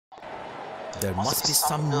There must be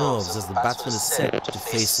some nerves as the batsman is set to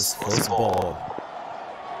face his first ball.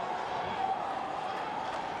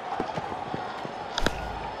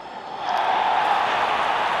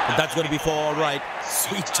 And that's going to be for all right.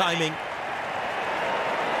 Sweet timing.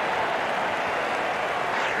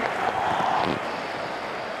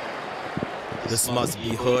 This must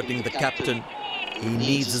be hurting the captain. He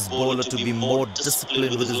needs his bowler to be more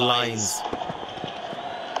disciplined with his lines.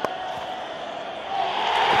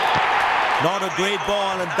 Not a great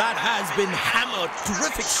ball, and that has been hammered.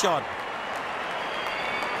 Terrific shot.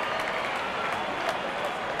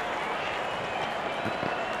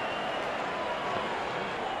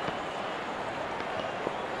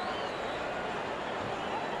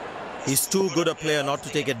 He's too good a player not to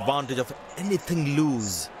take advantage of anything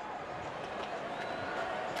loose.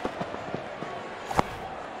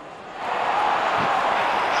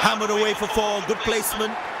 Hammered away for 4. Good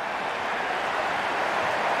placement.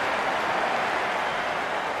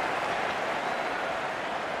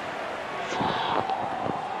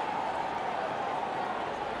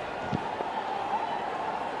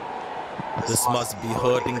 This must be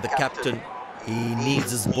hurting the captain. He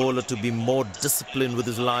needs his bowler to be more disciplined with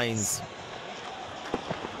his lines.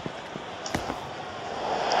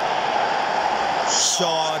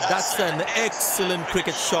 Shot. That's an excellent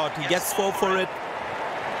cricket shot. He gets 4 for it.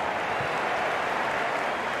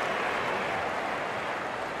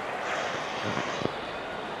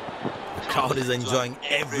 The crowd is enjoying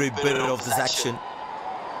every bit of this action.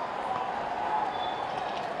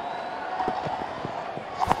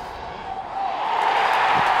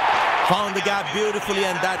 Found the gap beautifully,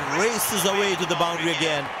 and that races away to the boundary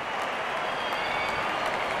again.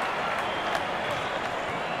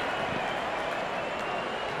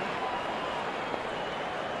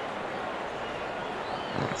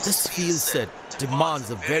 This field set demands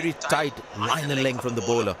a very tight line and length from the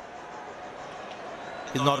bowler.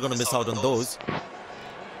 He's not going to miss out on those.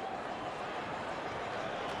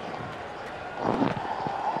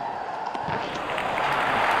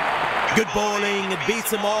 Good bowling, it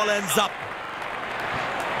beats him all, ends up.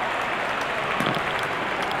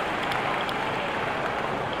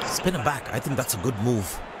 Spin him back, I think that's a good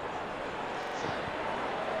move.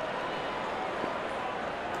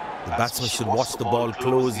 The batsman should watch the ball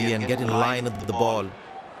closely and get in line with the ball.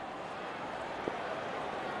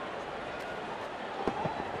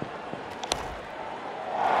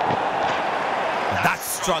 That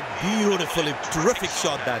struck beautifully, terrific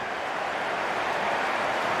shot that.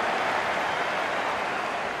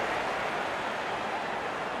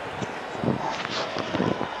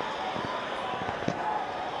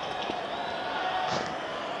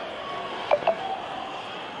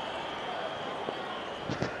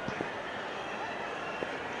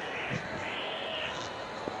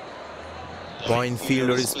 Point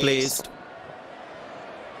fielder is placed.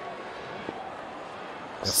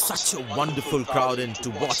 There's such a wonderful crowd in to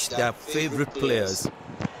watch their favorite players.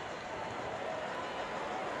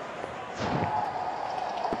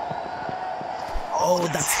 Oh,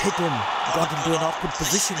 that's hit him. Got into an awkward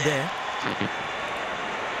position there.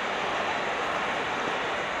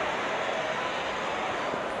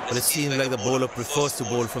 But it seems like the bowler prefers to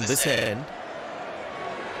bowl from this end.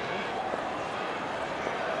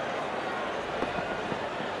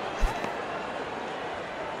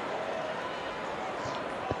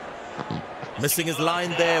 Missing his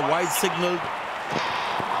line there, wide signal.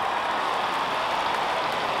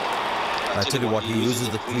 I tell you what, he uses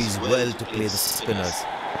the crease well to play the spinners.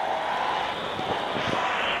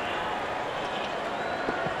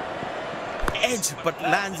 Edge, but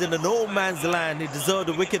lands in a no man's land. He deserved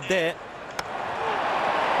a wicket there.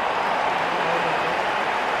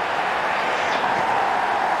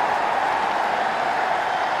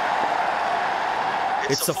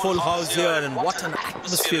 It's a full house here, and what an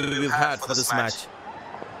atmosphere we've had for this match.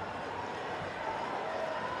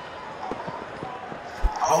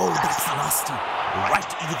 Oh, that's nasty.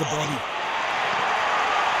 Right into the body.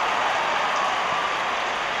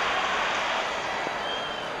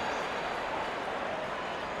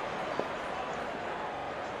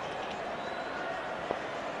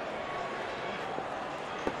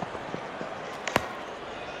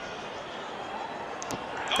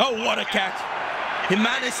 Oh, what a catch. He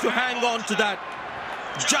managed to hang on to that.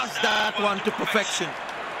 Just that one to perfection.